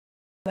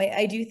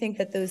I do think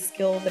that those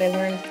skills that I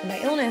learned through my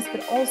illness,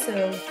 but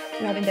also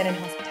through having been in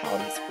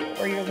hospitality school,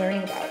 where you're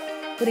learning about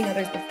putting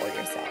others before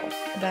yourself,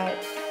 about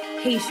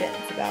patience,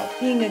 about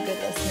being a good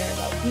listener,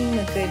 about being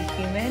a good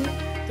human,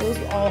 those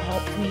all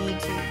helped me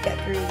to get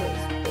through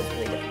those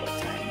really difficult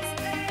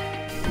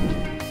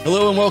times.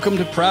 Hello and welcome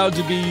to Proud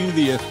to Be You,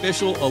 the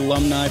official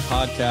alumni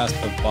podcast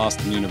of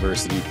Boston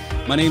University.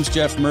 My name's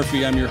Jeff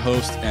Murphy. I'm your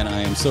host, and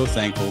I am so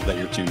thankful that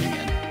you're tuning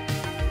in.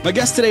 My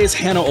guest today is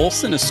Hannah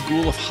Olson, a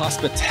School of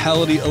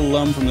Hospitality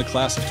alum from the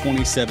class of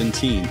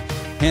 2017.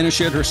 Hannah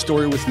shared her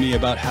story with me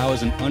about how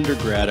as an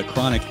undergrad, a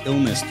chronic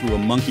illness threw a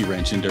monkey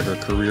wrench into her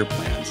career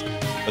plans.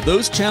 But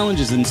those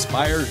challenges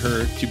inspired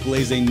her to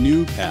blaze a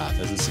new path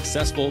as a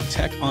successful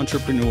tech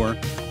entrepreneur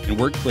and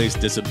workplace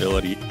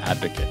disability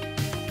advocate.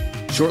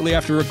 Shortly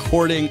after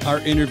recording our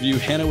interview,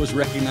 Hannah was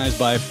recognized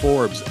by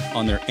Forbes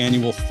on their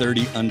annual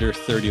 30 Under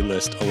 30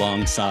 list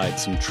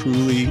alongside some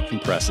truly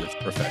impressive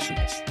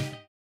professionals.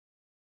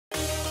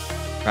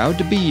 Proud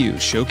to Be You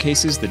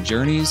showcases the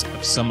journeys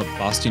of some of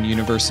Boston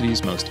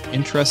University's most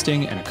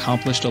interesting and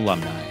accomplished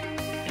alumni.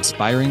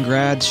 Inspiring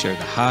grads share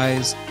the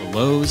highs, the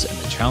lows, and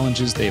the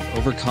challenges they've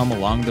overcome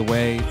along the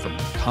way from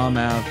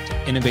ComAv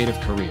to innovative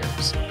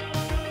careers.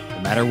 No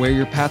matter where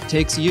your path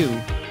takes you,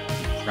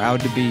 be proud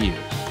to be you.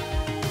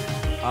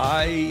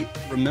 I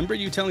remember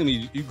you telling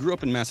me you grew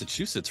up in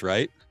Massachusetts,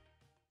 right?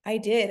 I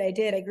did.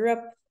 I grew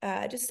up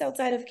just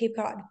outside of Cape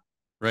Cod.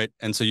 Right.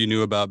 And so you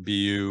knew about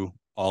BU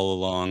all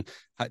along.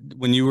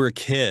 When you were a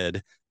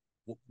kid,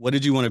 what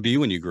did you want to be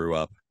when you grew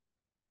up?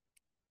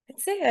 I'd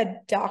say a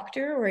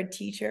doctor or a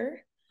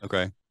teacher.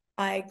 Okay.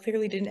 I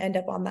clearly didn't end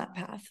up on that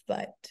path,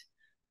 but...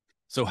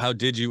 So how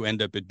did you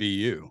end up at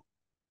BU?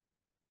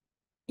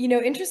 You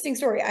know, interesting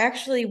story. I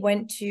actually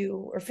went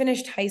to or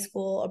finished high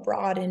school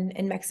abroad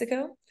in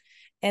Mexico.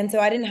 And so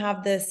I didn't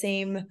have the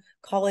same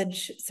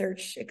college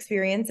search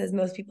experience as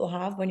most people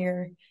have when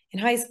you're in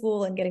high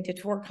school and getting to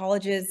tour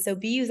colleges. So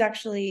BU is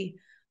actually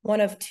one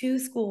of two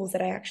schools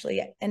that I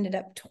actually ended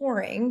up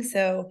touring.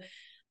 So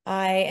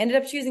I ended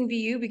up choosing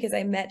BU because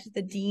I met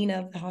the dean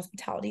of the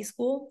hospitality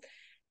school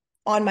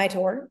on my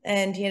tour,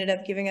 and he ended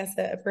up giving us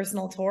a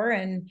personal tour,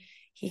 and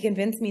he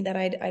convinced me that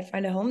I'd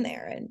find a home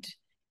there. And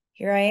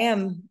here I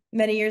am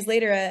many years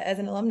later as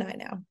an alumni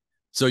now.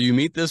 So you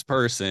meet this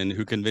person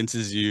who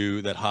convinces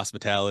you that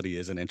hospitality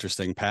is an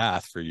interesting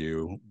path for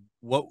you.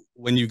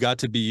 When you got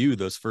to BU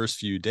those first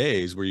few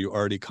days, were you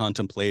already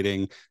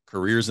contemplating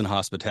careers in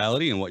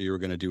hospitality and what you were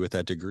going to do with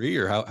that degree,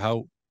 or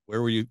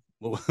where were you?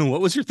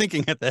 What was your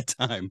thinking at that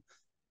time?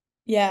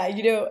 Yeah,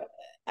 you know,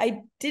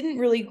 I didn't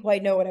really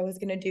quite know what I was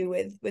going to do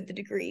with the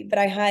degree, but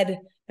I had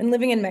been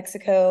living in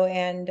Mexico,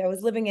 and I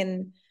was living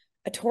in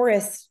a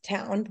tourist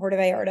town, Puerto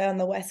Vallarta, on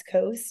the West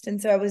Coast.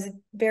 And so I was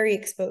very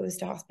exposed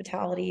to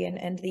hospitality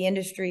and the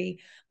industry.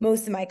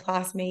 Most of my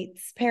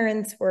classmates'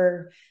 parents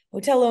were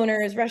hotel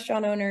owners,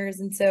 restaurant owners.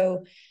 And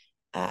so,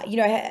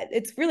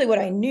 it's really what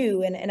I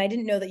knew. And I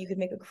didn't know that you could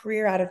make a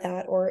career out of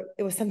that, or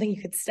it was something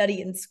you could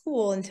study in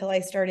school, until I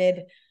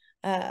started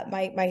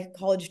my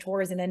college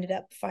tours and ended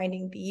up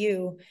finding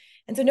BU.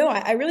 And so, no,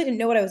 I really didn't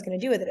know what I was going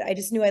to do with it. I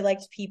just knew I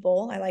liked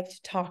people. I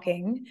liked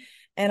talking.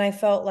 And I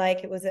felt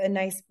like it was a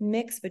nice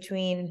mix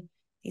between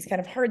these kind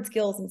of hard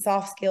skills and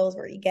soft skills,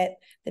 where you get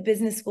the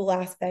business school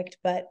aspect,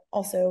 but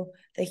also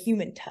the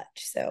human touch.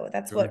 So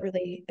that's what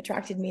really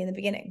attracted me in the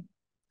beginning.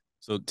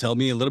 So tell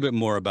me a little bit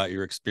more about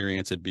your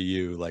experience at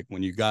BU. Like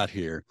when you got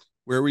here,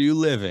 where were you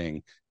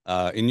living?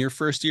 In your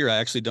first year, I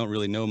actually don't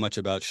really know much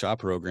about SHA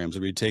programs.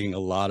 Were you taking a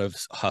lot of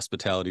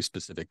hospitality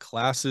specific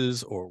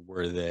classes, or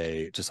were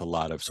they just a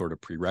lot of sort of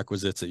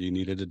prerequisites that you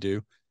needed to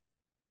do?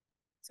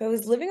 So I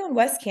was living on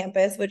West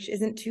Campus, which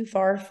isn't too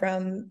far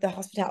from the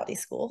hospitality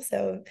school.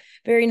 So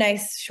very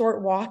nice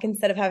short walk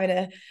instead of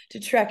having to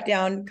trek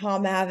down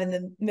ComAv in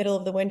the middle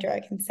of the winter. I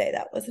can say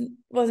that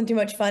wasn't too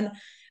much fun.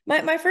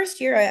 My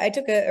first year, I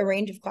took a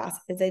range of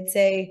classes. I'd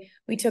say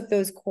we took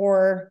those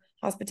core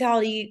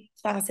hospitality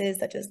classes,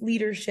 such as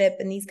leadership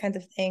and these kinds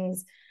of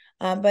things.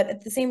 But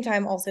at the same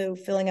time, also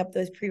filling up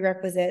those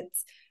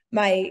prerequisites.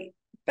 My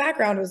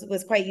background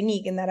was quite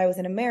unique in that I was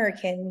an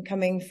American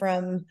coming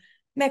from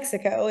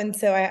Mexico. And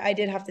so I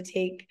did have to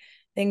take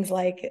things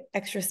like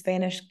extra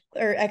Spanish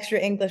or extra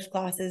English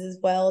classes as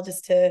well,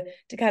 just to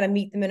kind of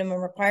meet the minimum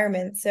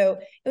requirements. So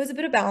it was a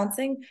bit of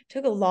balancing.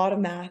 Took a lot of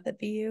math at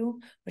BU,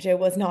 which I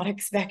was not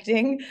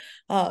expecting.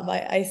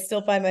 I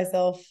still find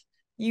myself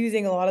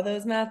using a lot of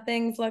those math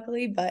things,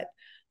 luckily, but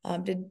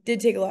did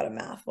take a lot of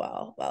math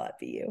while at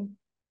BU.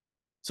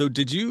 So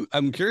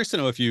I'm curious to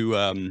know if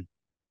you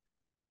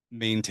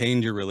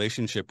maintained your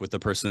relationship with the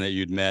person that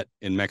you'd met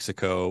in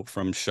Mexico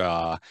from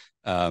SHA.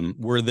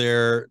 Were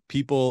there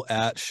people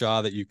at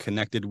SHA that you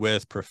connected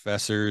with,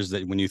 professors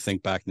that when you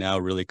think back now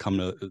really come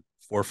to the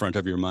forefront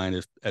of your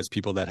mind as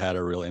people that had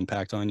a real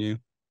impact on you?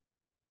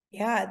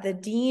 Yeah, the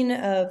dean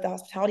of the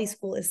hospitality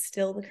school is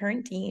still the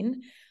current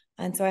dean.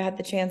 And so I had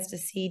the chance to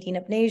see Dean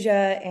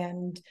Apnasia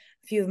and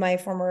a few of my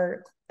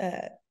former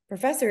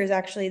professors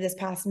actually this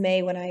past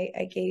May when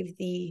I gave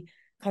the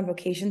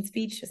convocation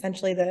speech,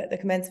 essentially the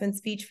commencement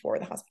speech for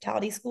the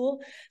hospitality school.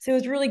 So it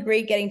was really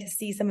great getting to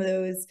see some of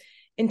those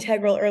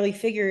integral early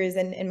figures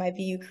in my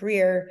BU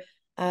career.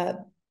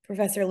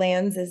 Professor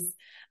Lands has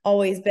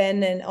always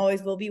been and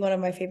always will be one of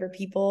my favorite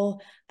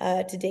people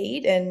to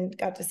date, and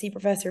got to see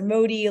Professor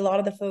Modi, a lot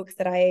of the folks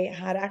that I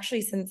had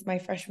actually since my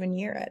freshman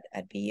year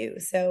at BU.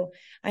 So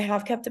I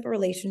have kept up a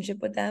relationship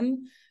with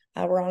them.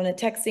 We're on a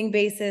texting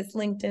basis,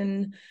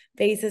 LinkedIn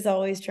basis,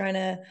 always trying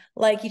to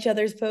like each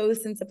other's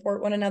posts and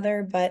support one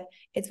another. But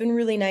it's been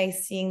really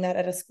nice seeing that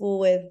at a school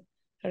with,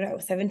 I don't know,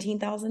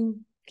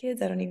 17,000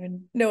 kids. I don't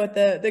even know what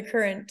the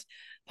current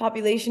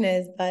population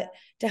is, but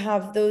to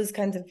have those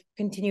kinds of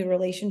continued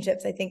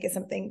relationships, I think, is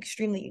something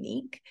extremely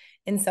unique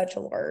in such a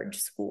large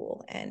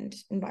school and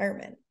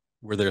environment.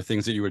 Were there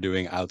things that you were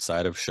doing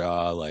outside of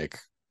SHA, like,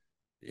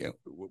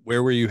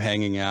 where were you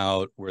hanging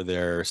out? Were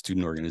there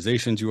student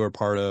organizations you were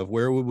part of?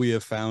 Where would we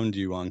have found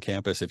you on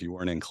campus if you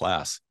weren't in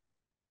class?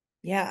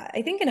 Yeah,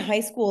 I think in high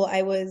school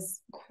I was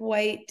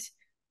quite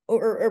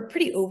or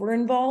pretty over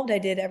involved. I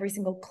did every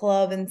single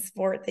club and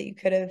sport that you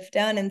could have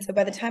done. And so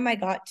by the time I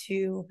got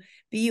to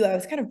BU, I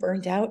was kind of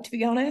burnt out, to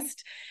be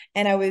honest.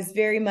 And I was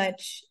very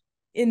much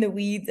in the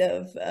weeds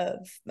of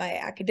my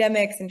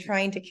academics and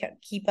trying to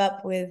keep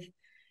up with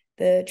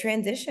the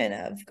transition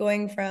of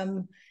going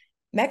from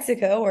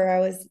Mexico, where I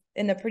was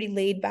in a pretty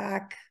laid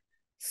back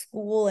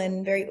school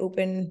and very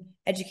open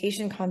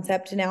education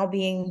concept, to now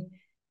being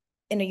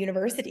in a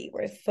university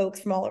with folks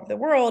from all over the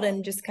world,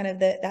 and just kind of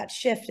that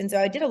shift. And so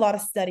I did a lot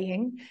of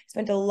studying,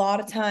 spent a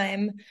lot of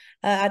time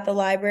at the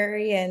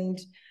library and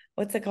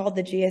what's it called?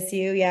 The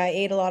GSU. Yeah, I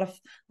ate a lot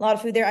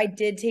of food there. I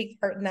did take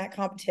part in that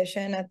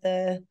competition at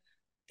the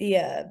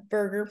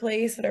burger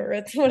place,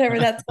 whatever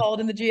that's called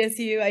in the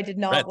GSU. I did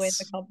not win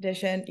the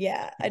competition.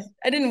 Yeah,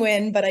 I didn't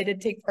win, but I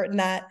did take part in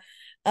that.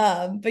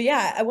 But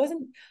yeah, I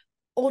wasn't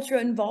ultra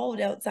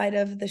involved outside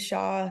of the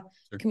SHA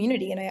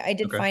community. And I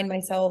did find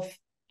myself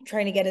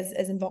trying to get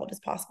as involved as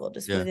possible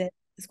just within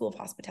the School of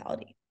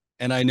Hospitality.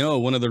 And I know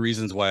one of the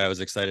reasons why I was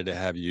excited to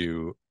have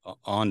you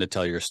on to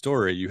tell your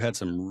story, you had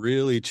some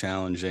really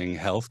challenging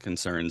health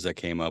concerns that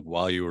came up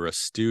while you were a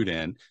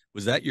student.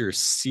 Was that your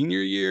senior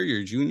year,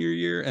 your junior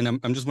year? And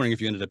I'm just wondering if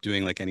you ended up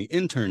doing like any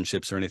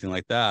internships or anything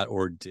like that,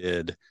 or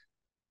did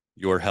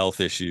your health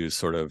issues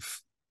sort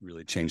of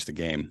really change the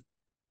game?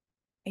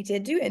 I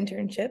did do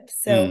internships.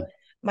 So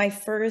my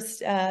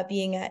first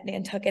being at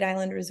Nantucket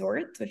Island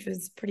Resorts, which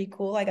was pretty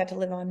cool. I got to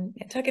live on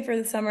Nantucket for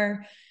the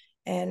summer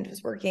and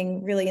was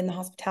working really in the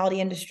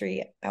hospitality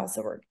industry. I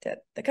also worked at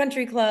the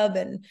country club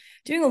and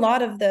doing a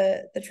lot of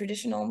the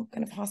traditional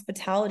kind of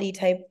hospitality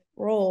type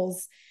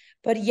roles.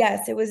 But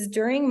yes, it was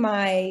during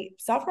my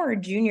sophomore or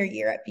junior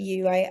year at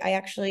BU, I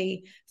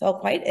actually felt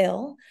quite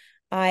ill.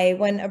 I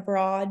went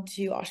abroad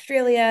to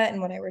Australia,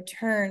 and when I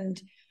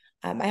returned,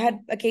 I had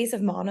a case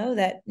of mono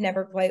that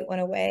never quite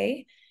went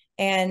away.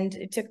 And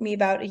it took me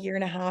about a year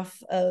and a half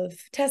of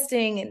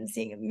testing and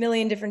seeing a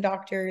million different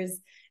doctors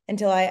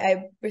until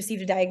I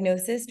received a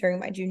diagnosis during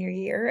my junior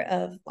year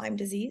of Lyme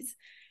disease.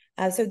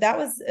 So that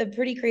was a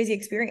pretty crazy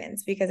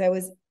experience, because I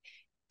was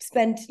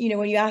spent,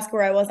 when you ask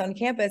where I was on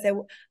campus,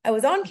 I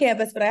was on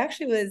campus, but I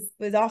actually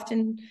was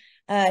often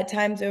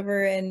times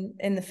over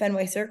in the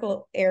Fenway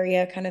Circle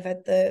area, kind of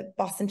at the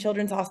Boston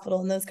Children's Hospital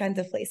and those kinds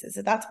of places.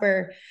 So that's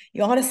where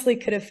you honestly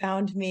could have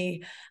found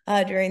me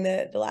during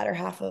the latter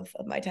half of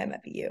my time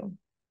at BU.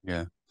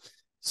 Yeah.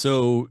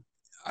 So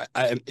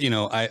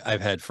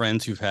I've had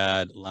friends who've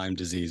had Lyme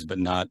disease, but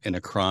not in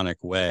a chronic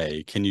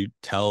way. Can you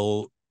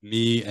tell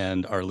me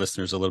and our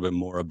listeners a little bit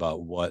more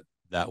about what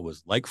that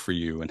was like for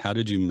you, and how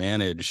did you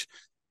manage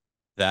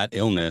that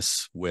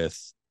illness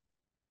with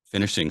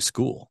finishing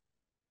school?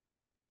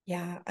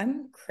 Yeah,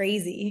 I'm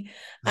crazy.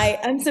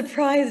 I'm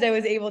surprised I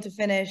was able to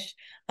finish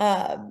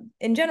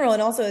in general,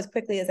 and also as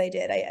quickly as I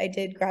did. I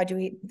did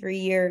graduate in 3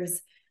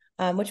 years,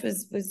 which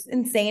was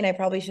insane. I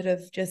probably should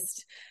have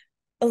just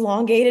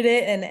elongated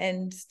it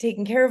and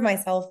taken care of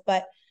myself.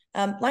 But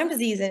Lyme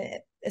disease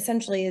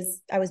essentially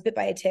is, I was bit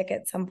by a tick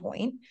at some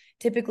point.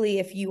 Typically,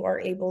 if you are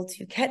able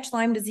to catch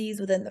Lyme disease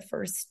within the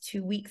first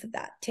 2 weeks of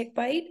that tick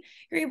bite,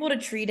 you're able to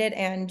treat it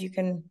and you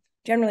can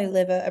generally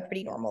live a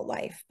pretty normal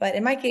life. But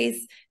in my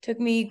case, it took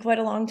me quite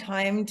a long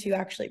time to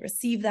actually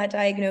receive that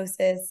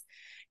diagnosis.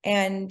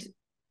 And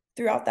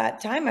throughout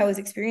that time, I was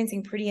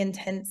experiencing pretty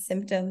intense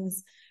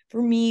symptoms.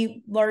 For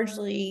me,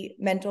 largely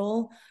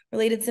mental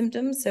related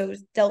symptoms. So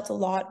dealt a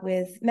lot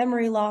with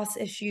memory loss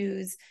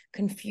issues,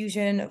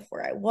 confusion of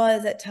where I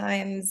was at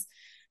times.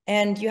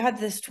 And you had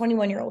this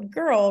 21-year-old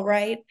girl,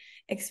 right,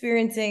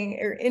 experiencing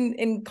or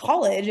in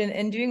college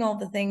and doing all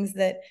the things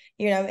that,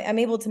 I'm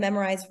able to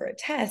memorize for a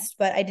test,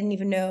 but I didn't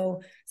even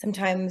know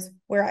sometimes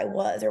where I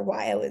was or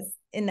why I was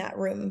in that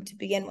room to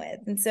begin with.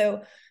 And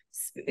so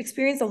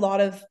experienced a lot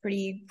of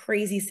pretty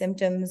crazy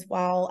symptoms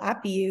while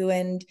at BU.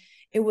 And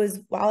it was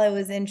while I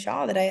was in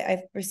SHA that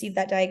I received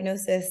that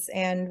diagnosis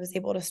and was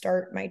able to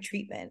start my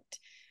treatment.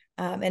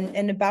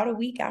 And about a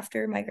week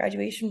after my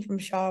graduation from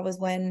SHA was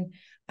when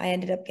I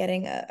ended up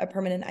getting a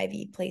permanent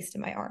IV placed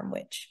in my arm,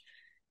 which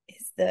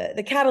is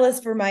the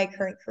catalyst for my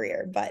current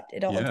career, but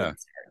it all did Yeah.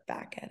 start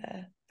back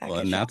at Well,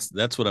 and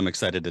that's what I'm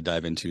excited to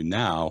dive into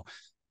now.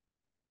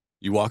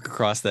 You walk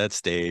across that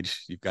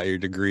stage, you've got your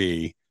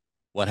degree.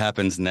 What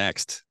happens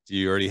next? Do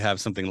you already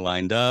have something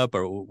lined up,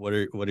 or what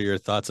are your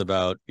thoughts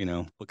about,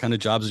 what kind of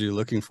jobs are you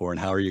looking for and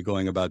how are you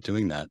going about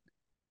doing that?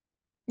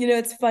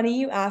 It's funny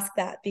you ask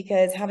that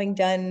because having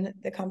done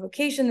the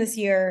convocation this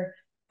year,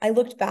 I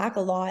looked back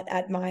a lot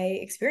at my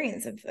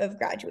experience of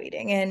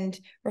graduating and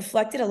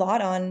reflected a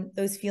lot on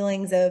those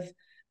feelings of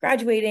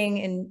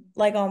graduating and,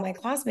 like all my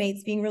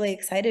classmates, being really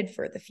excited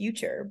for the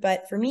future.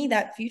 But for me,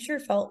 that future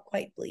felt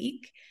quite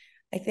bleak.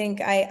 I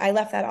think I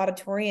left that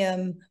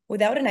auditorium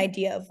without an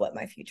idea of what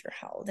my future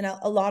held, and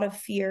a lot of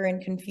fear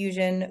and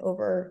confusion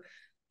over,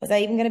 was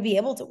I even going to be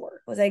able to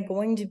work? Was I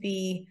going to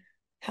be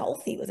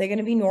healthy? Was I going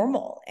to be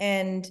normal?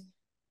 And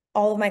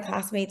all of my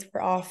classmates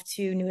were off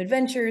to new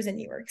adventures in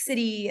New York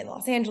City and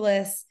Los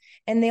Angeles,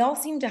 and they all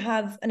seemed to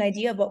have an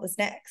idea of what was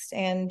next.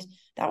 And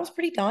that was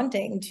pretty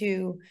daunting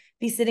to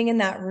be sitting in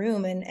that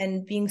room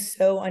and being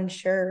so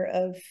unsure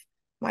of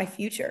my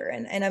future.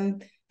 And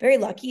I'm very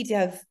lucky to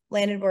have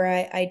landed where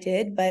I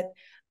did, but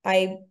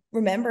I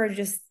remember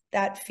just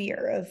that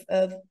fear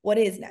of what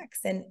is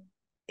next, and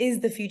is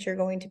the future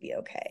going to be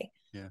okay?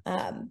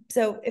 Yeah.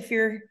 So if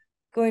you're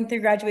going through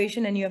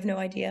graduation and you have no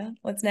idea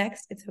what's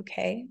next, it's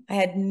okay. I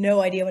had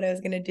no idea what I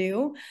was going to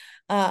do,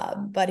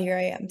 but here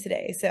I am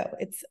today. So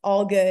it's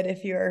all good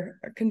if you're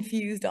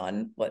confused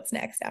on what's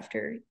next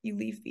after you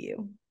leave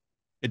BU.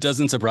 It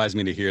doesn't surprise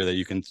me to hear that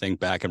you can think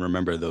back and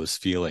remember those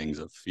feelings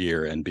of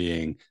fear and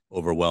being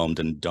overwhelmed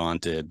and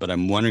daunted. But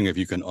I'm wondering if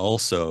you can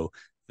also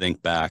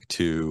think back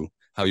to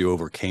how you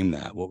overcame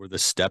that. What were the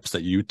steps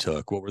that you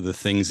took? What were the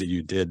things that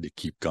you did to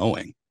keep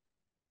going?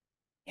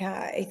 Yeah,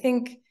 I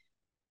think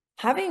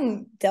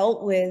having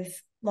dealt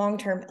with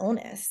long-term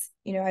illness,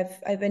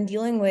 I've been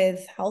dealing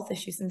with health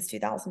issues since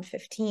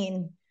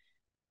 2015.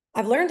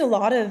 I've learned a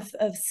lot of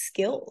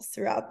skills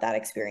throughout that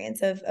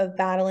experience of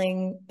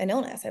battling an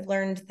illness. I've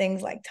learned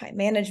things like time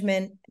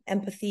management,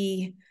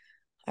 empathy.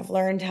 I've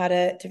learned how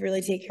to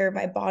really take care of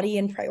my body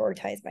and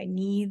prioritize my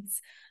needs.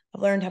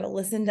 I've learned how to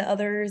listen to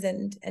others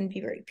and be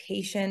very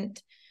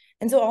patient.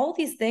 And so all of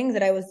these things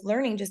that I was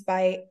learning just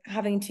by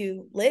having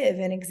to live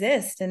and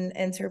exist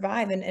and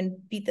survive and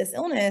beat this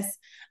illness,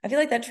 I feel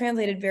like that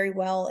translated very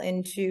well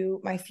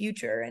into my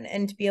future,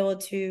 and to be able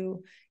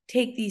to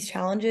take these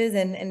challenges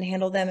and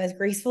handle them as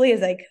gracefully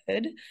as I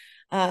could.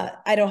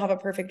 I don't have a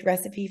perfect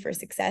recipe for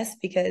success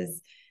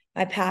because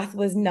my path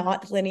was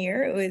not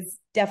linear. It was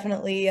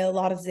definitely a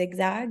lot of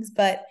zigzags,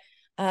 but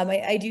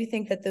I do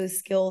think that those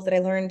skills that I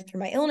learned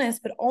through my illness,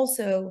 but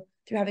also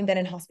through having been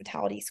in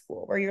hospitality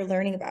school, where you're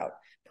learning about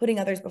putting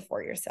others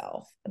before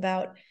yourself,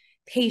 about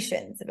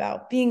patience,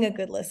 about being a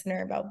good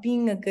listener, about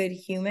being a good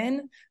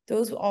human,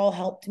 those all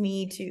helped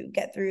me to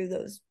get through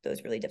those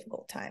really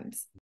difficult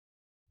times.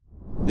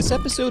 This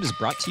episode is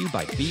brought to you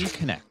by BU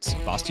Connect,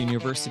 Boston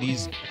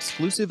University's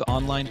exclusive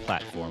online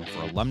platform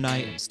for alumni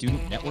and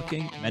student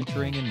networking,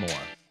 mentoring, and more.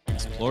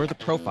 Explore the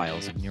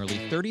profiles of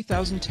nearly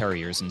 30,000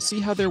 terriers and see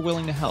how they're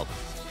willing to help.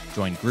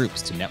 Join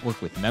groups to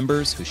network with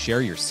members who share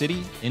your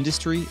city,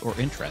 industry, or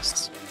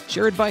interests.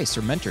 Share advice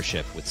or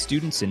mentorship with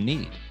students in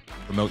need.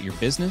 Promote your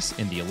business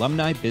in the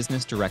Alumni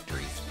Business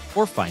Directory,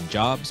 or find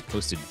jobs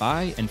posted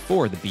by and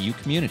for the BU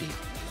community.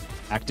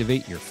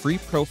 Activate your free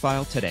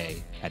profile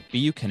today at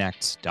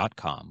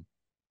buconnect.com.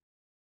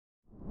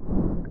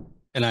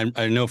 And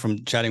I know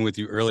from chatting with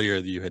you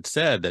earlier that you had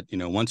said that,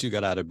 once you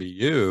got out of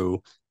BU,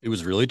 it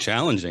was really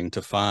challenging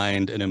to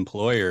find an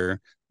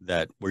employer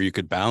where you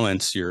could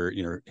balance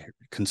your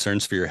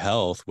concerns for your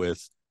health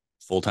with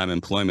full-time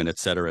employment, et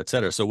cetera, et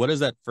cetera. So what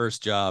does that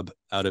first job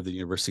out of the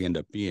university end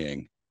up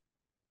being?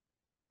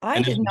 I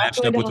did not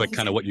matched go up into with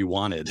kind of what you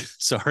wanted.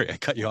 Sorry, I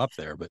cut you off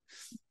there, but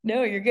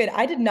no, you're good.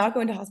 I did not go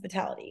into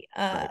hospitality.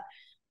 right.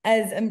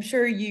 As I'm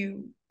sure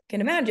you can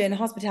imagine,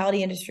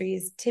 hospitality industry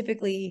is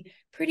typically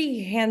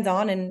pretty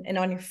hands-on and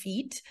on your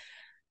feet,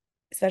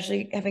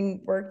 especially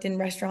having worked in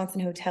restaurants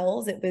and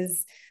hotels. It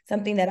was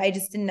something that I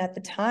just didn't at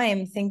the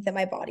time think that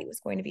my body was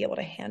going to be able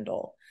to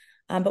handle.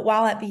 But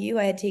while at BU,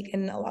 I had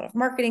taken a lot of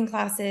marketing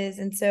classes,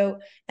 and so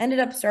ended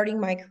up starting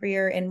my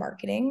career in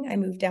marketing. I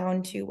moved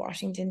down to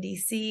Washington,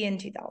 D.C. in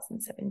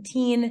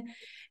 2017,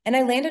 and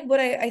I landed what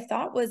I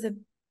thought was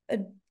a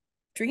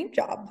dream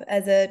job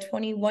as a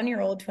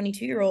 21-year-old,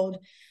 22-year-old.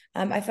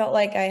 I felt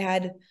like I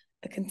had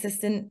a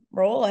consistent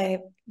role. I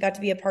got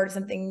to be a part of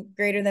something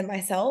greater than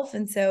myself.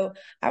 And so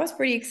I was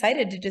pretty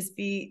excited to just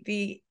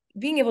be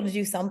being able to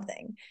do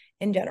something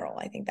in general.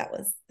 I think that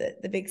was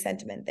the big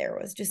sentiment there,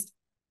 was just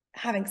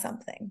having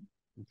something.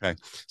 Okay.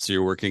 So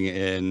you're working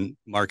in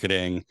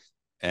marketing,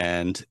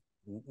 and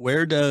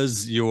where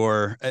does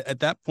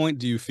at that point,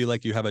 do you feel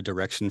like you have a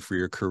direction for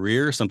your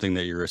career, something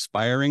that you're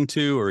aspiring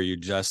to, or are you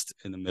just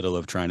in the middle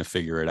of trying to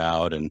figure it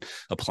out and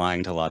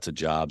applying to lots of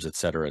jobs, et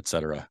cetera, et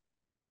cetera?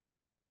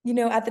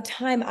 At the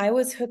time I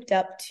was hooked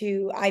up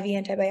to IV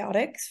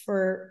antibiotics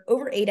for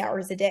over 8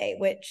 hours a day,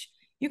 which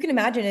you can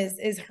imagine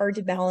is hard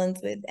to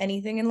balance with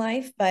anything in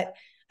life. But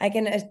I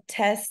can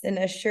attest and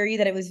assure you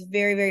that it was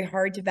very, very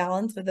hard to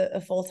balance with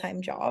a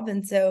full-time job.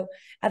 And so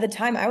at the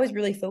time, I was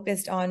really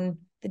focused on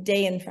the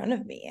day in front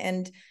of me.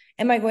 And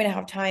am I going to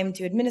have time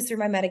to administer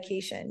my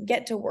medication,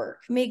 get to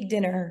work, make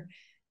dinner,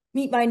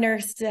 meet my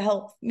nurse to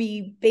help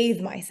me bathe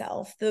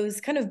myself?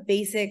 Those kind of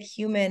basic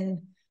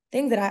human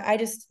things that I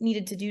just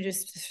needed to do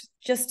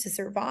just to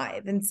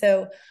survive. And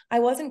so I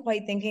wasn't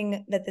quite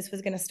thinking that this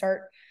was going to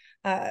start,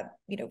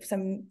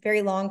 some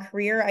very long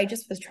career. I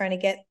just was trying to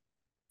get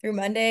through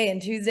Monday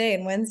and Tuesday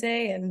and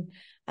Wednesday and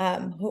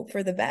hope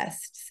for the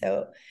best.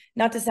 So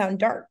not to sound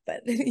dark,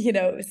 but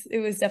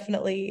it was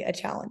definitely a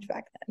challenge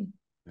back then.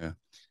 Yeah.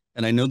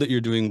 And I know that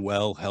you're doing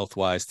well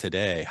health-wise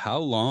today. How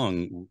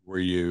long were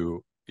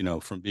you,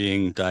 from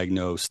being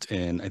diagnosed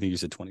in, I think you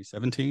said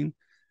 2017?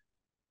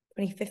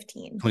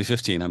 2015.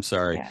 2015, I'm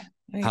sorry.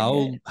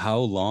 Yeah. How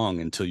long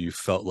until you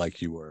felt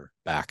like you were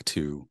back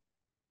to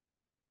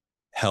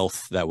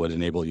health that would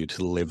enable you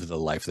to live the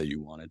life that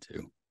you wanted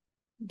to?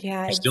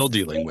 Yeah. You're still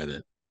dealing with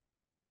it.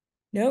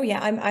 No, yeah,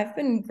 I've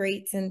been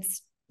great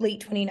since late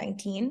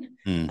 2019,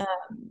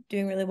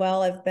 doing really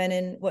well. I've been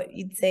in what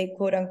you'd say,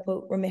 quote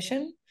unquote,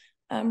 remission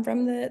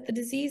from the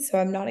disease. So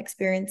I'm not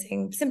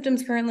experiencing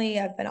symptoms currently.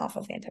 I've been off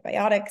of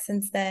antibiotics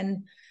since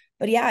then.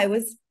 But yeah, it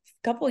was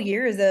a couple of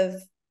years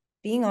of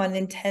being on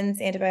intense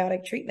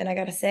antibiotic treatment. I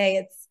got to say,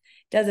 it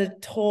does a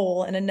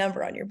toll and a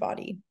number on your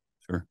body.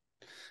 Sure.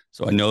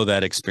 So I know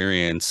that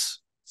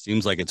experience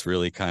seems like it's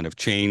really kind of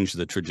changed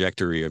the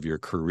trajectory of your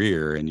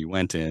career, and you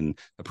went in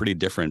a pretty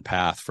different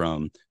path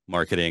from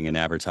marketing and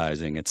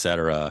advertising, et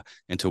cetera,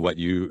 into what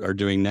you are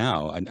doing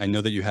now. I know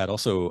that you had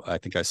also, I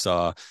think I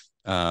saw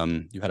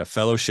you had a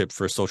fellowship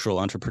for social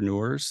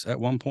entrepreneurs at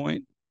one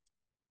point.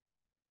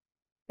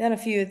 Done a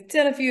few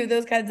of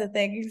those kinds of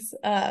things.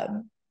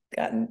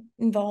 Gotten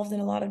involved in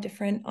a lot of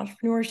different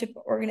entrepreneurship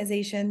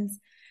organizations.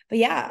 But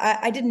yeah,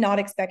 I did not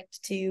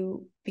expect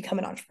to become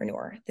an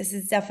entrepreneur. This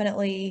is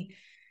definitely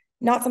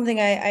not something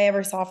I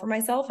ever saw for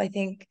myself. I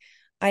think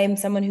I am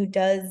someone who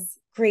does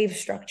crave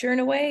structure in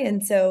a way.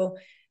 And so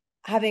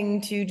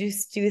having to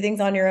just do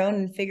things on your own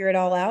and figure it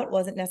all out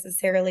wasn't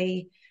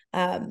necessarily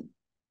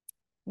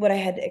what I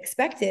had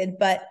expected,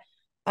 but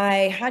I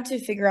had to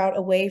figure out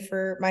a way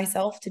for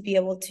myself to be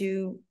able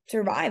to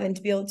survive and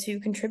to be able to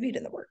contribute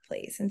in the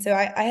workplace. And so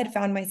I had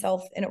found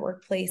myself in a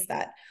workplace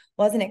that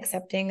wasn't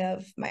accepting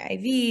of my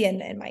IV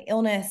and my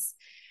illness.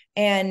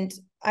 And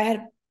I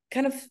had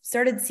kind of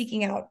started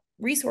seeking out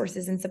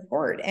resources and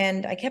support.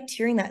 And I kept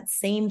hearing that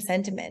same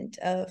sentiment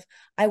of,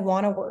 I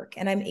want to work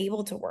and I'm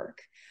able to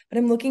work, but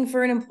I'm looking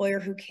for an employer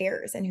who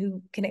cares and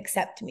who can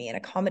accept me and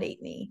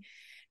accommodate me.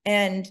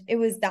 And it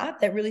was that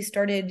really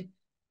started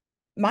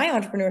my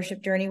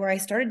entrepreneurship journey, where I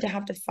started to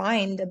have to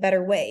find a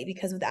better way,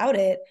 because without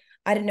it,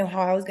 I didn't know how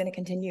I was going to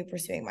continue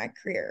pursuing my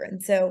career.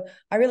 And so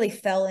I really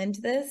fell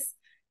into this.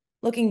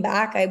 Looking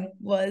back, I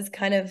was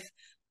kind of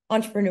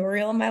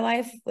entrepreneurial in my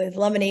life with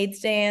lemonade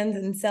stands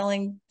and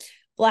selling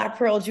black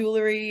pearl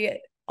jewelry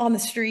on the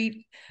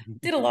street.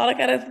 Did a lot of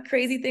kind of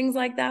crazy things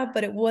like that,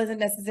 but it wasn't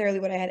necessarily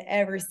what I had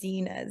ever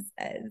seen as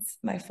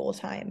my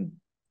full-time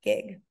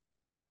gig.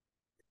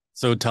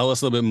 So tell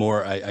us a little bit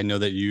more. I know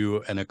that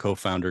you and a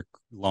co-founder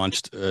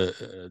launched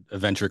a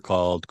venture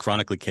called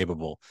Chronically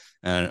Capable.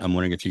 And I'm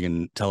wondering if you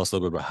can tell us a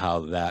little bit about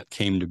how that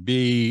came to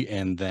be,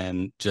 and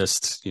then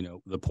just,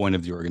 the point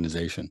of the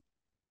organization.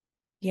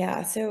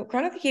 Yeah. So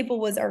Chronically Capable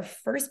was our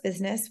first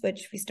business,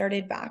 which we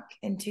started back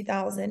in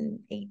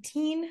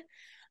 2018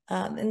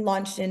 and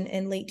launched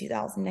in late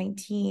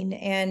 2019.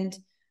 And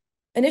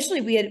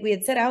initially we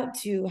had set out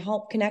to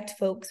help connect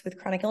folks with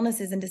chronic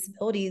illnesses and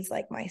disabilities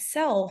like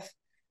myself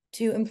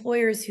to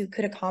employers who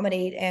could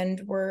accommodate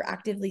and were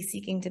actively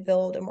seeking to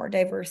build a more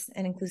diverse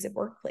and inclusive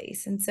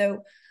workplace. And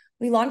so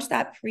we launched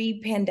that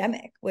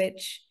pre-pandemic,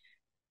 which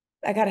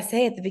I got to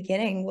say at the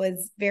beginning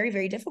was very,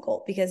 very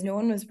difficult, because no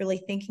one was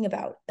really thinking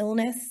about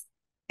illness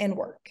and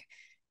work.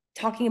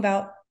 Talking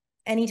about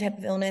any type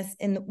of illness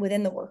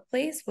within the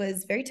workplace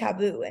was very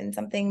taboo, and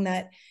something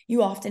that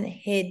you often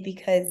hid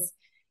because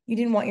you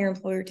didn't want your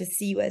employer to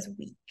see you as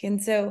weak.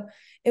 And so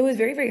it was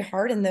very, very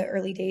hard in the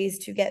early days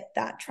to get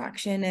that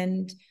traction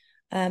and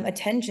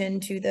attention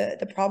to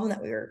the problem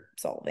that we were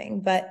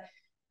solving. But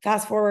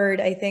fast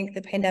forward, I think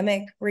the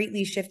pandemic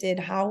greatly shifted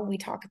how we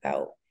talk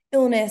about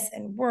illness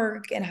and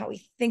work, and how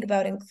we think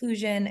about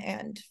inclusion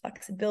and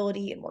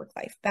flexibility and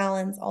work-life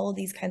balance, all of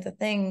these kinds of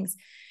things.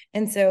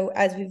 And so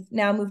as we've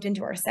now moved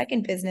into our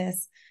second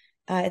business,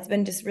 it's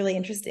been just really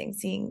interesting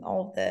seeing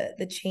all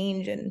the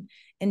change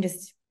and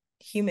just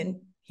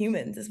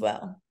humans as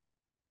well.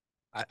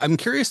 I'm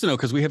curious to know,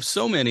 because we have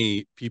so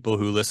many people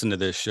who listen to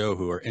this show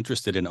who are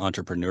interested in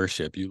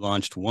entrepreneurship. You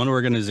launched one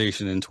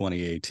organization in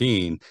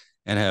 2018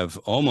 and have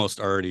almost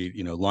already,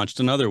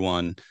 launched another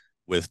one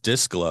with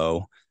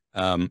Disclo.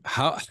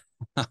 How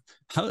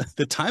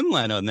the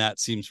timeline on that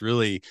seems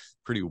really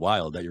pretty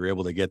wild, that you're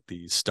able to get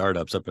these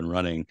startups up and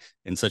running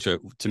in such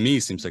to me,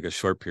 seems like a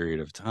short period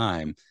of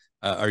time.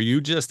 Are you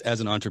just, as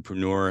an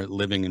entrepreneur,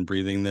 living and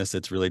breathing this?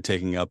 It's really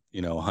taking up,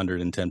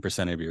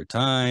 110% of your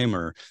time,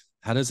 or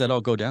how does that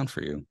all go down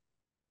for you?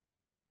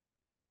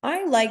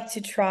 I like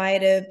to try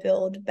to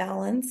build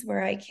balance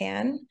where I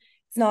can.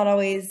 It's not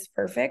always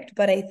perfect,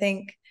 but I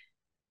think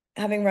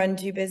having run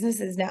two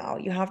businesses now,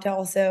 you have to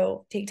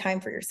also take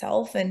time for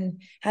yourself.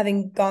 And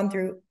having gone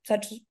through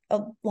such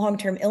a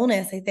long-term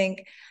illness, I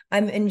think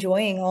I'm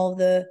enjoying all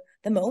the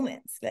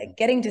moments, like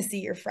getting to see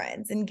your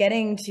friends and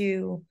getting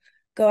to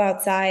go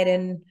outside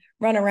and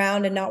run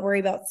around and not worry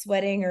about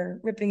sweating or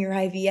ripping your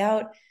IV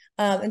out.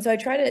 And so I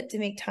try to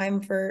make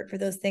time for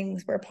those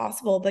things where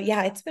possible. But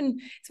yeah, it's been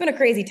a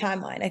crazy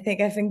timeline. I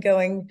think I've been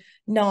going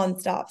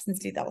nonstop since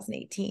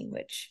 2018,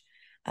 which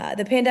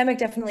the pandemic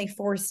definitely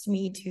forced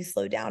me to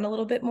slow down a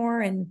little bit more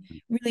and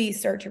really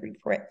start to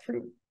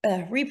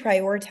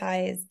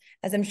reprioritize,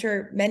 as I'm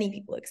sure many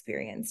people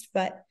experienced.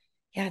 But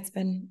yeah, it's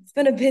been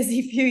a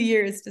busy few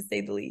years, to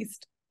say the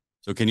least.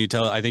 So can you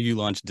tell, I think you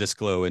launched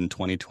Disclo in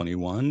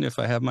 2021, if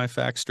I have my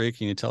facts straight.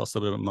 Can you tell us a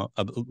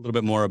little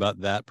bit more about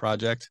that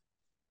project?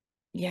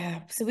 Yeah.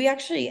 So we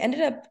actually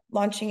ended up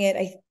launching it,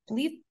 I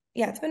believe,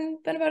 yeah, it's been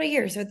about a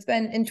year. So it's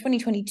been in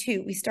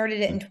 2022. We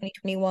started it in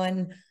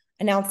 2021,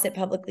 announced it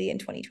publicly in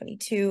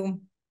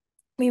 2022.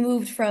 We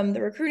moved from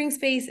the recruiting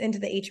space into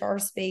the HR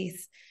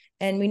space,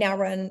 and we now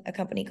run a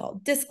company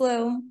called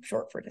Disclo,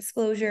 short for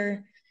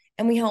disclosure.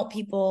 And we help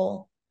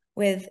people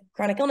with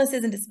chronic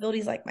illnesses and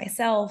disabilities like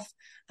myself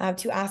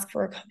to ask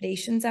for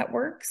accommodations at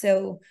work.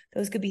 So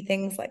those could be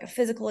things like a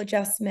physical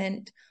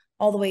adjustment,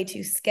 all the way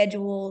to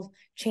schedule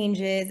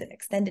changes and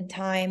extended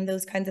time,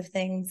 those kinds of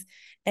things.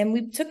 And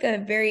we took a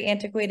very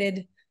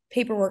antiquated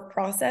paperwork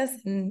process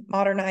and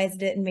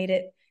modernized it and made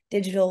it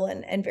digital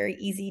and very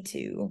easy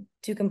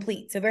to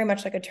complete. So very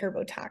much like a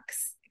TurboTax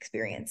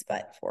experience,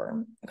 but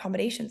for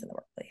accommodations in the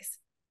workplace.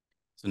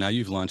 So now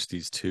you've launched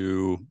these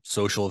two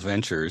social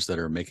ventures that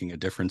are making a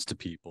difference to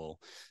people.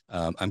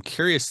 I'm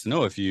curious to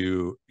know if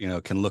you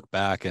can look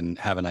back and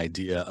have an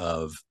idea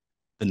of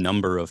the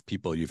number of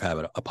people you've had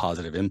a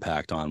positive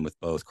impact on with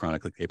both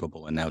Chronically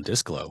Capable and now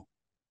Disclo.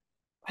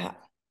 Wow.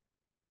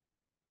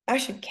 I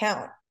should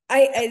count.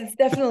 It's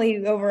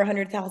definitely over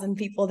 100,000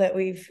 people that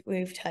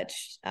we've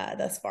touched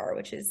thus far,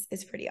 which is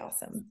pretty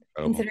awesome.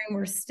 Incredible. Considering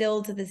we're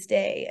still to this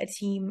day a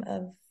team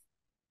of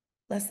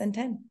less than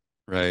 10.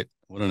 Right.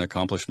 What an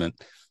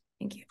accomplishment.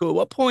 Thank you. So at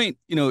what point,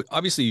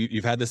 obviously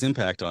you've had this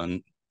impact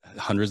on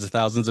hundreds of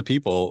thousands of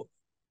people.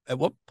 At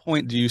what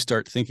point do you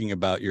start thinking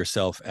about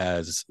yourself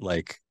as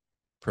like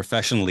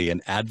professionally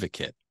an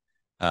advocate?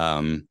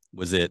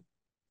 Was it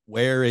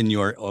where in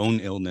your own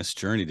illness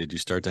journey did you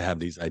start to have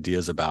these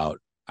ideas about,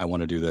 I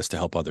want to do this to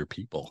help other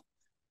people?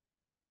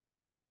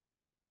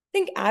 I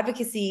think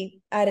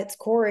advocacy at its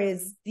core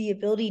is the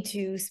ability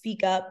to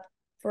speak up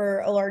for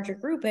a larger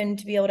group and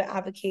to be able to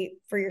advocate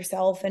for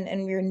yourself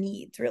and your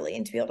needs, really,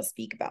 and to be able to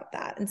speak about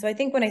that. And so I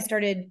think when I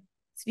started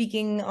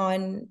speaking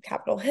on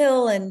Capitol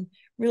Hill and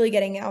really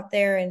getting out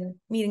there and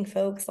meeting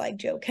folks like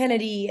Joe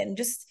Kennedy and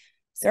just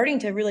starting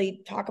to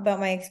really talk about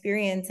my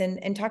experience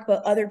and talk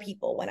about other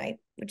people when I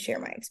would share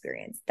my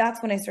experience,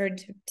 that's when I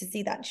started to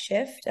see that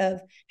shift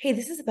of, hey,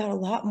 this is about a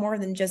lot more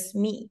than just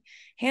me.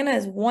 Hannah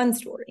is one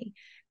story.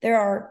 There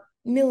are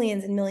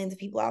millions and millions of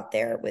people out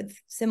there with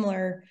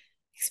similar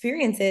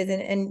experiences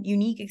and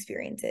unique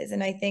experiences.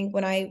 And I think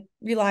when I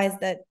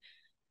realized that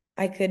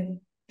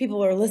people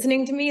were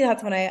listening to me,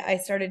 that's when I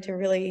started to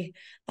really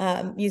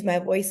use my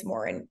voice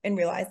more and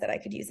realize that I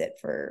could use it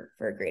for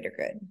a greater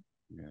good.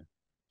 Yeah.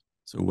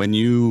 So when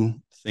you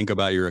think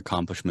about your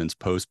accomplishments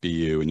post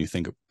BU and you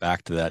think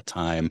back to that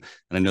time,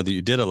 and I know that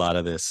you did a lot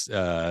of this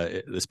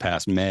this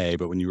past May,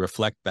 but when you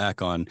reflect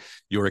back on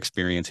your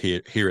experience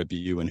here at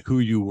BU and who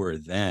you were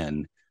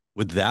then,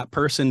 would that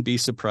person be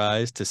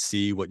surprised to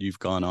see what you've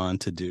gone on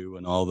to do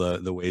and all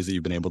the ways that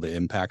you've been able to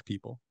impact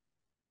people?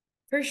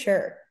 For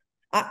sure.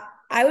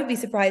 I would be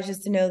surprised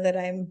just to know that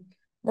I'm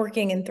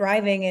working and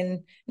thriving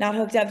and not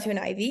hooked up to an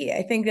IV.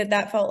 I think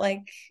that felt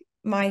like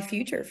my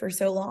future for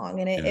so long.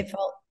 And it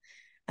felt,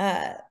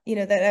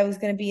 that I was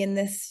going to be in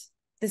this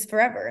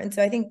forever. And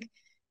so I think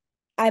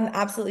I'm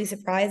absolutely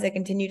surprised. I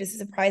continue to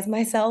surprise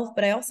myself,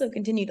 but I also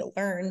continue to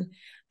learn.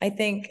 I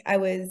think I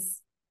was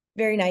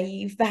very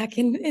naive back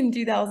in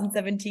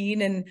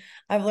 2017, and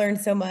I've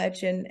learned so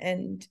much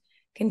and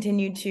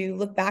continued to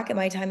look back at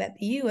my time at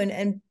BU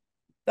and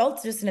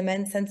felt just an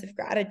immense sense of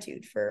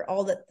gratitude for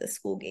all that the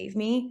school gave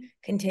me,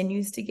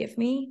 continues to give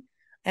me.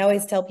 I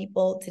always tell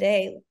people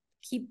today,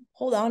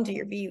 hold on to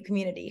your BU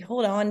community,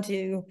 hold on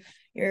to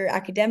your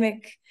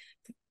academic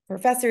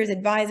professors,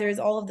 advisors,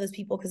 all of those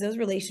people, because those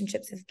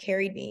relationships have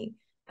carried me.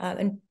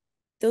 And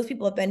those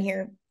people have been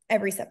here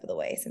every step of the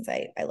way since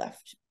I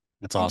left.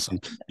 That's awesome.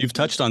 You've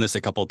touched on this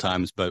a couple of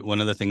times, but one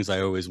of the things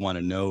I always want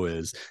to know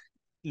is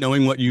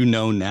knowing what you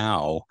know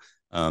now.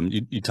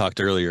 You talked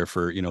earlier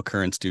for,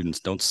 current students,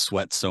 don't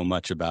sweat so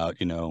much about,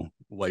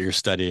 what you're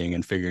studying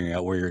and figuring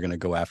out where you're going to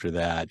go after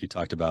that. You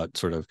talked about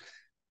sort of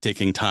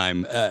taking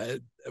time.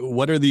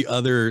 What are the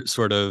other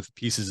sort of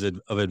pieces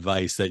of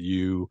advice that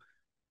you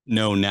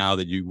know now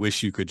that you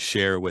wish you could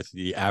share with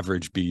the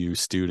average BU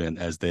student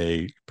as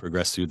they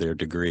progress through their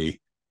degree?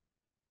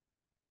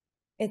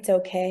 It's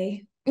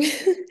okay.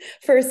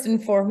 First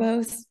and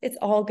foremost, it's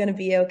all going to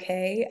be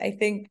okay. I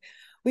think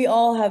we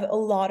all have a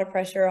lot of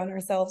pressure on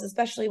ourselves,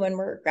 especially when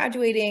we're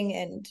graduating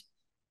and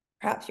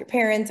perhaps your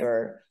parents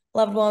or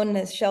loved one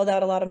has shelled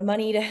out a lot of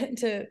money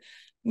to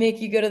make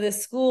you go to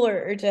this school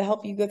or to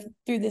help you go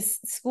through this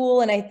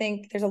school. And I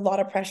think there's a lot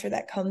of pressure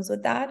that comes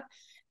with that.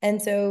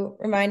 And so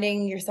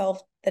reminding yourself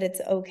that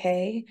it's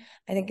okay,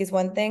 I think is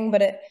one thing,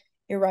 but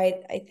you're right.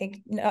 I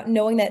think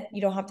knowing that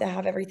you don't have to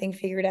have everything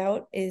figured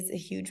out is a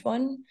huge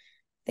one.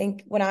 I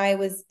think when I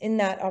was in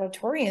that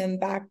auditorium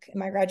back in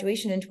my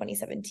graduation in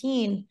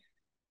 2017,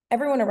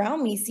 everyone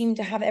around me seemed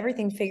to have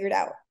everything figured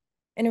out.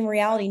 And in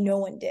reality, no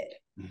one did.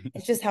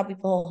 It's just how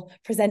people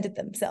presented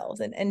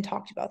themselves and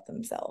talked about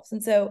themselves.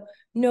 And so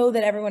know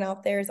that everyone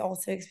out there is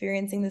also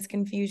experiencing this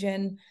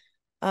confusion.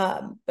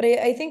 But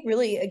I think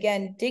really,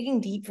 again,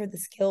 digging deep for the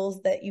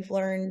skills that you've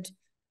learned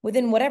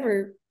within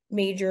whatever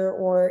major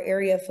or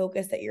area of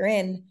focus that you're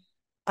in.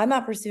 I'm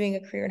not pursuing a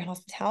career in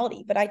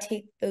hospitality, but I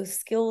take those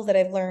skills that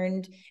I've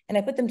learned and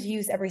I put them to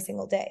use every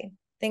single day.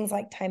 Things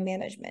like time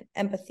management,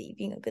 empathy,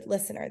 being a good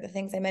listener, the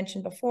things I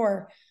mentioned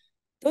before.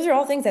 Those are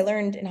all things I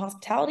learned in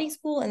hospitality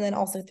school and then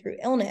also through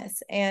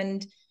illness.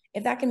 And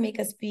if that can make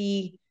us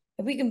be,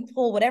 if we can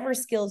pull whatever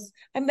skills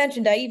I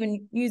mentioned, I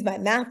even use my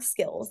math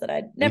skills that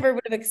I never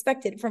would have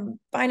expected from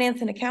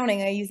finance and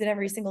accounting. I use it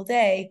every single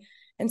day.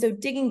 And so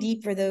digging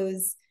deep for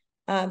those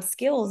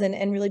skills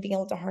and really being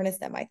able to harness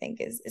them, I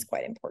think is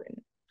quite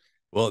important.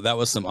 Well, that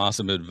was some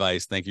awesome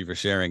advice. Thank you for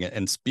sharing it.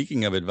 And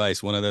speaking of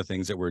advice, one of the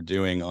things that we're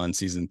doing on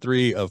season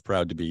 3 of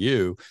Proud to Be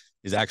You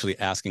is actually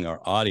asking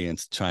our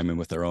audience to chime in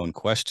with their own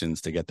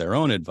questions to get their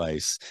own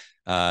advice.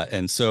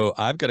 And so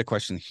I've got a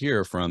question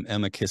here from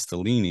Emma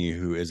Kistolini,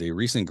 who is a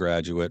recent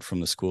graduate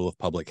from the School of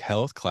Public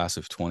Health, class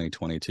of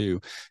 2022.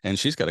 And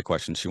she's got a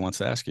question she wants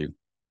to ask you.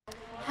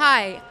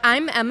 Hi,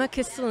 I'm Emma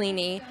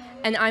Kistolini,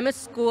 and I'm a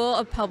School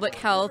of Public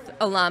Health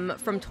alum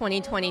from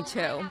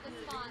 2022.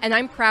 And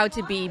I'm proud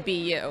to be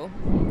BU.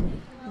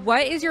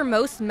 What is your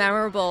most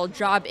memorable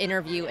job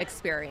interview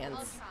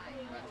experience?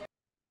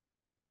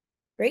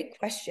 Great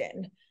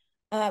question.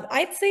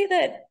 I'd say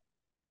that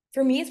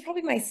for me, it's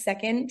probably my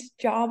second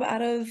job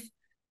out of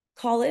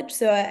college.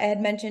 So I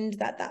had mentioned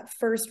that that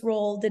first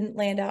role didn't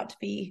land out to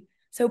be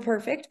so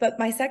perfect, but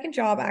my second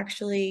job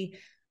actually,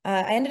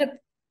 I ended up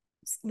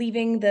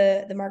leaving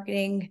the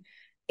marketing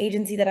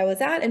agency that I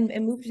was at and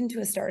moved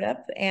into a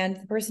startup. And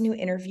the person who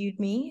interviewed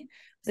me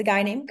was a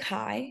guy named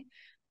Kai.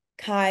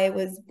 Kai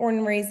was born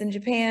and raised in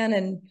Japan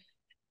and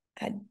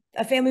had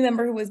a family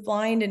member who was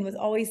blind and was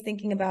always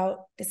thinking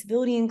about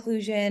disability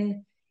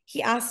inclusion.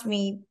 He asked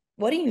me,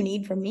 what do you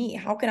need from me?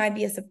 How can I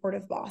be a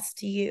supportive boss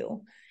to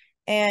you?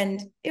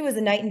 And it was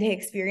a night and day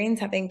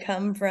experience, having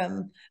come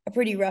from a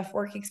pretty rough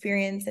work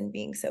experience and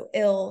being so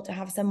ill, to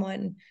have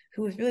someone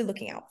who was really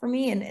looking out for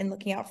me and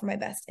looking out for my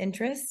best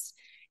interests.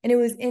 And it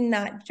was in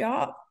that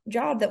job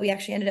that we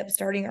actually ended up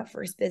starting our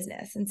first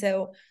business. And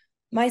so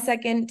my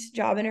second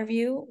job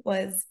interview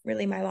was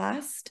really my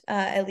last,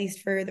 at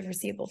least for the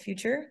foreseeable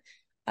future,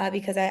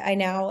 because I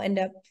now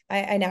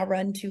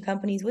run 2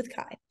 companies with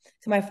Kai.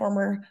 So my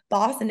former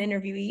boss and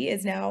interviewee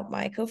is now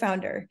my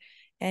co-founder,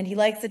 and he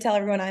likes to tell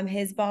everyone I'm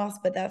his boss,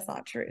 but that's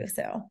not true.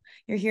 So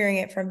you're hearing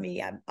it from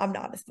me. I'm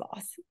not his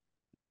boss.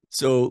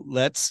 So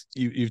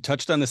you've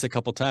touched on this a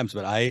couple of times,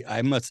 but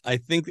I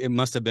think it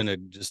must have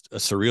been just a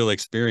surreal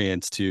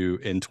experience to,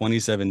 in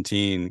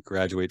 2017,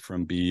 graduate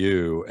from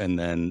BU, and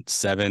then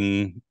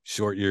 7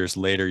 short years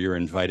later, you're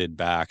invited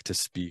back to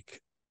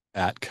speak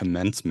at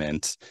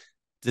commencement.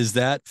 Does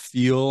that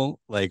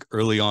feel like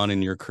early on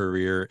in your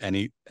career,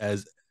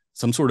 as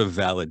some sort of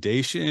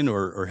validation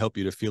or help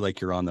you to feel like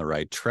you're on the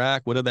right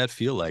track? What did that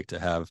feel like to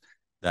have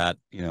that,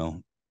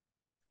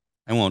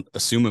 I won't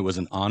assume it was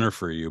an honor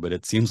for you, but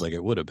it seems like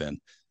it would have been.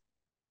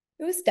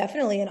 It was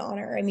definitely an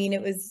honor. I mean,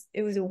 it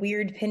was a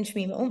weird pinch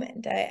me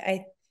moment.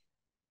 I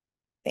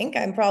think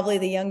I'm probably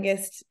the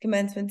youngest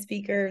commencement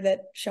speaker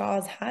that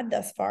SHA's had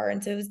thus far.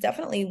 And so it was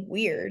definitely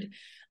weird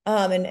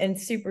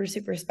and super,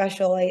 super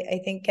special. I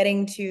think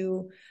getting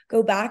to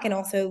go back and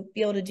also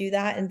be able to do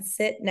that and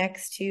sit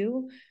next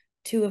to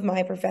 2 of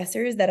my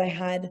professors that I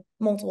had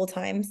multiple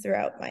times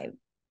throughout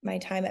my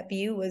time at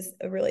BU was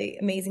a really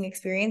amazing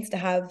experience. To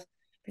have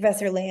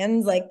Professor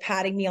Lands like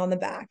patting me on the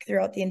back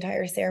throughout the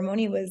entire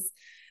ceremony was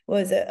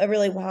a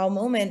really wow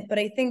moment. But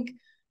I think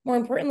more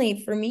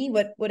importantly for me,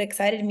 what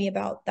excited me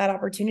about that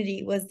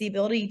opportunity was the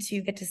ability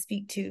to get to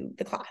speak to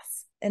the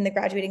class and the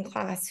graduating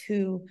class,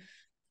 who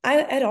I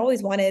had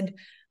always wanted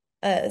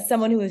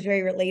someone who was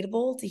very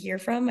relatable to hear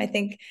from. I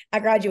think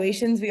at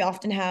graduations, we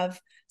often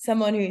have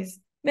someone who's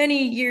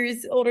many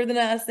years older than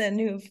us and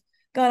who've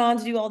gone on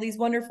to do all these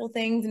wonderful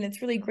things, and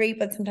it's really great,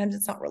 but sometimes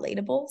it's not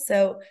relatable.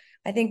 So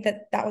I think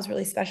that was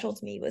really special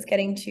to me, was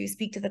getting to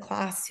speak to the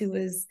class who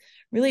was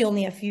really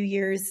only a few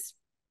years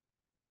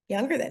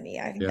younger than me.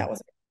 I think that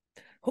was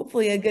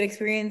hopefully a good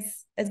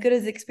experience, as good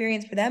as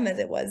experience for them as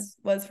it was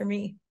for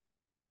me.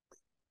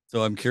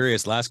 So I'm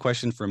curious, last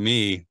question for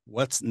me,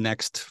 what's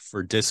next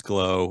for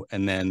Disclo,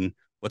 and then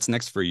what's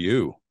next for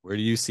you? Where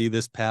do you see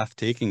this path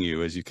taking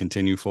you as you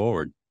continue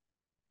forward?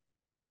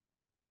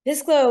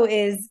 Disclo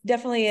is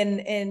definitely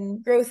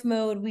in growth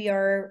mode. We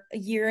are a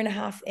year and a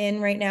half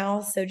in right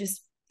now, so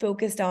just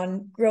focused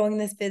on growing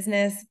this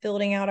business,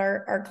 building out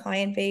our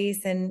client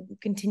base, and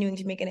continuing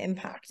to make an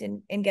impact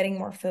in getting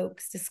more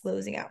folks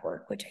disclosing at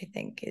work, which I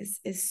think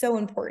is so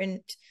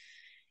important.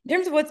 In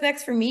terms of what's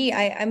next for me,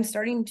 I'm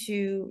starting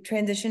to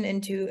transition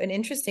into an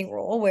interesting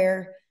role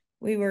where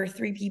we were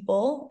 3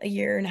 people a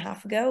year and a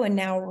half ago, and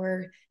now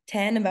we're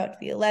 10, about to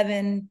be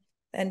 11,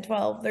 then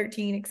 12,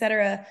 13, et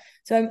cetera.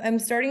 So I'm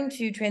starting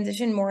to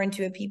transition more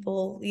into a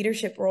people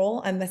leadership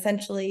role. I'm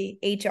essentially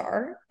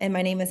HR, and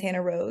my name is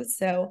Hannah Rose.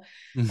 So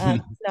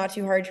it's not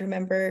too hard to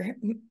remember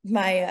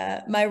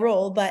my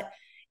role, but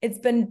it's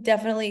been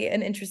definitely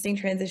an interesting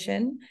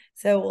transition.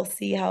 So we'll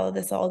see how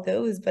this all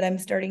goes, but I'm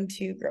starting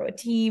to grow a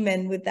team,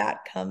 and with that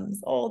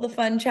comes all the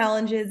fun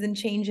challenges and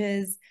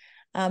changes.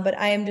 But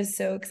I am just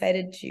so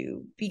excited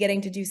to be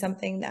getting to do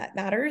something that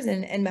matters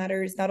and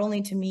matters not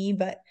only to me,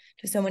 but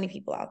to so many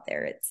people out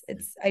there.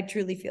 I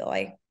truly feel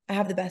like I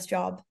have the best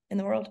job in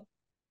the world.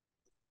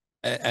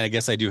 I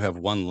guess I do have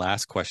one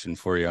last question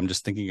for you. I'm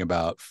just thinking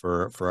about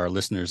for our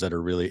listeners that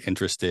are really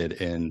interested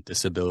in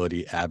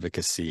disability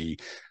advocacy,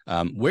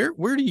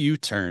 where do you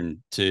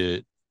turn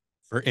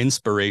for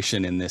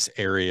inspiration in this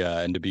area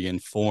and to be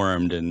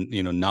informed and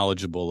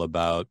knowledgeable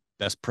about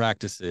best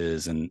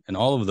practices and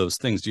all of those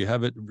things? Do you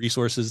have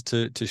resources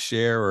to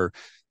share, or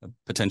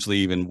potentially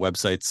even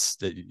websites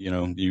that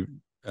you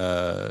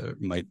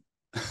might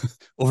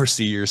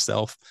oversee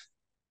yourself?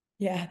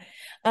 Yeah.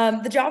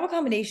 The Job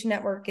Accommodation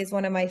Network is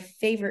one of my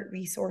favorite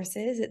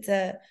resources. It's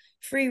a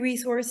free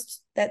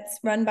resource that's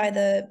run by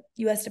the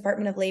U.S.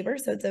 Department of Labor.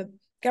 So it's a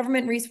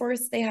government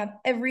resource. They have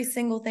every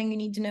single thing you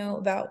need to know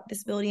about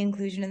disability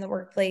inclusion in the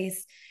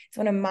workplace. It's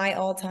one of my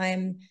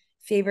all-time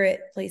favorite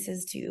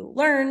places to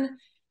learn.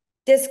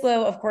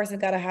 Disclo, of course,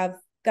 I've got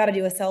to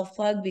do a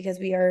self-plug because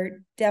we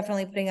are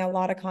definitely putting a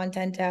lot of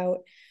content out.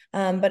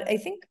 But I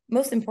think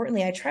most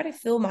importantly, I try to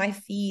fill my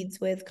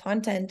feeds with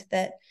content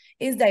that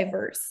is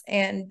diverse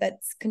and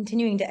that's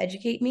continuing to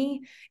educate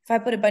me. If I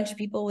put a bunch of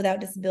people without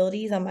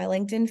disabilities on my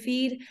LinkedIn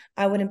feed,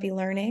 I wouldn't be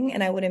learning,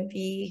 and I wouldn't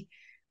be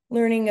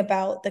learning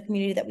about the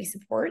community that we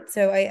support.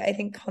 So I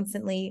think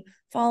constantly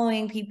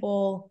following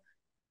people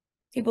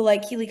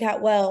like Keely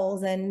Cat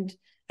Wells, and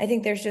I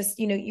think there's just,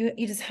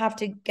 you just have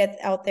to get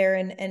out there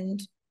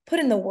and put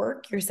in the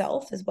work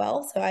yourself as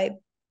well. So I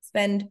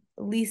spend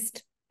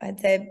I'd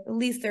say at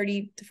least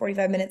 30 to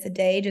 45 minutes a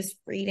day just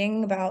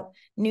reading about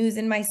news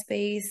in my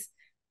space,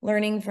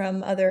 learning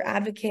from other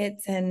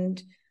advocates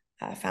and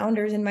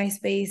founders in my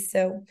space.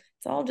 So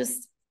it's all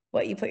just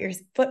what you put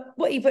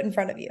in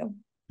front of you.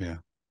 Yeah.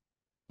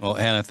 Well,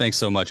 Hannah, thanks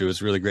so much. It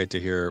was really great to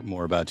hear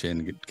more about you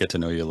and get to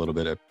know you a little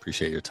bit. I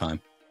appreciate your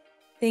time.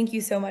 Thank you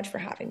so much for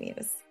having me. It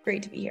was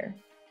great to be here.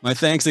 My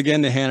thanks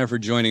again to Hannah for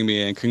joining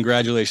me, and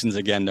congratulations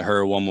again to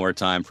her one more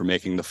time for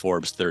making the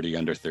Forbes 30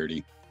 under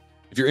 30.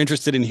 If you're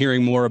interested in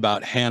hearing more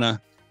about Hannah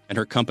and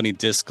her company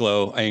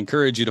Disclo, I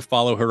encourage you to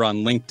follow her on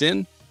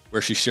LinkedIn,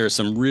 where she shares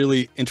some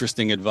really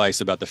interesting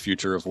advice about the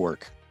future of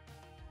work.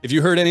 If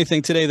you heard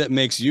anything today that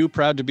makes you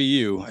proud to be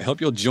you, I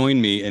hope you'll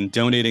join me in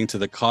donating to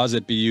the cause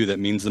at BU that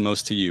means the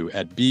most to you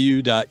at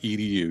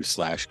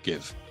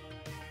bu.edu/give.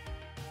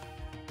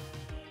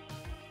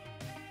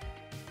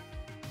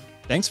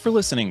 Thanks for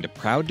listening to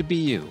Proud to Be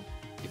You.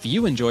 If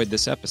you enjoyed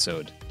this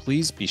episode,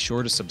 please be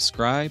sure to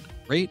subscribe,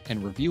 rate,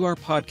 and review our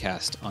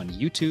podcast on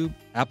YouTube,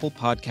 Apple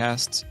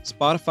Podcasts,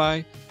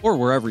 Spotify, or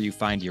wherever you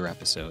find your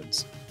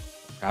episodes.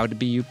 The Proud to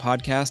Be You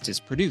podcast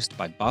is produced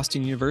by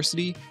Boston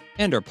University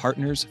and our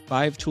partners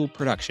 5 Tool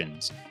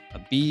Productions, a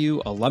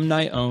BU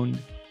alumni-owned,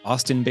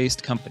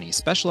 Boston-based company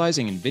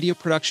specializing in video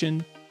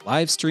production,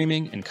 live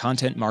streaming, and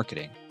content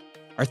marketing.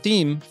 Our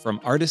theme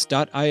from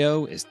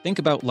artist.io is Think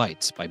About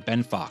Lights by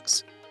Ben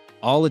Fox.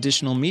 All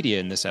additional media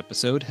in this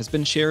episode has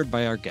been shared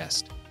by our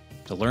guest.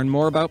 To learn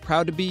more about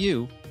Proud to Be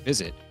You,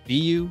 visit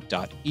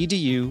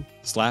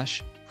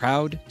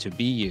bu.edu/proud to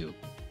be you.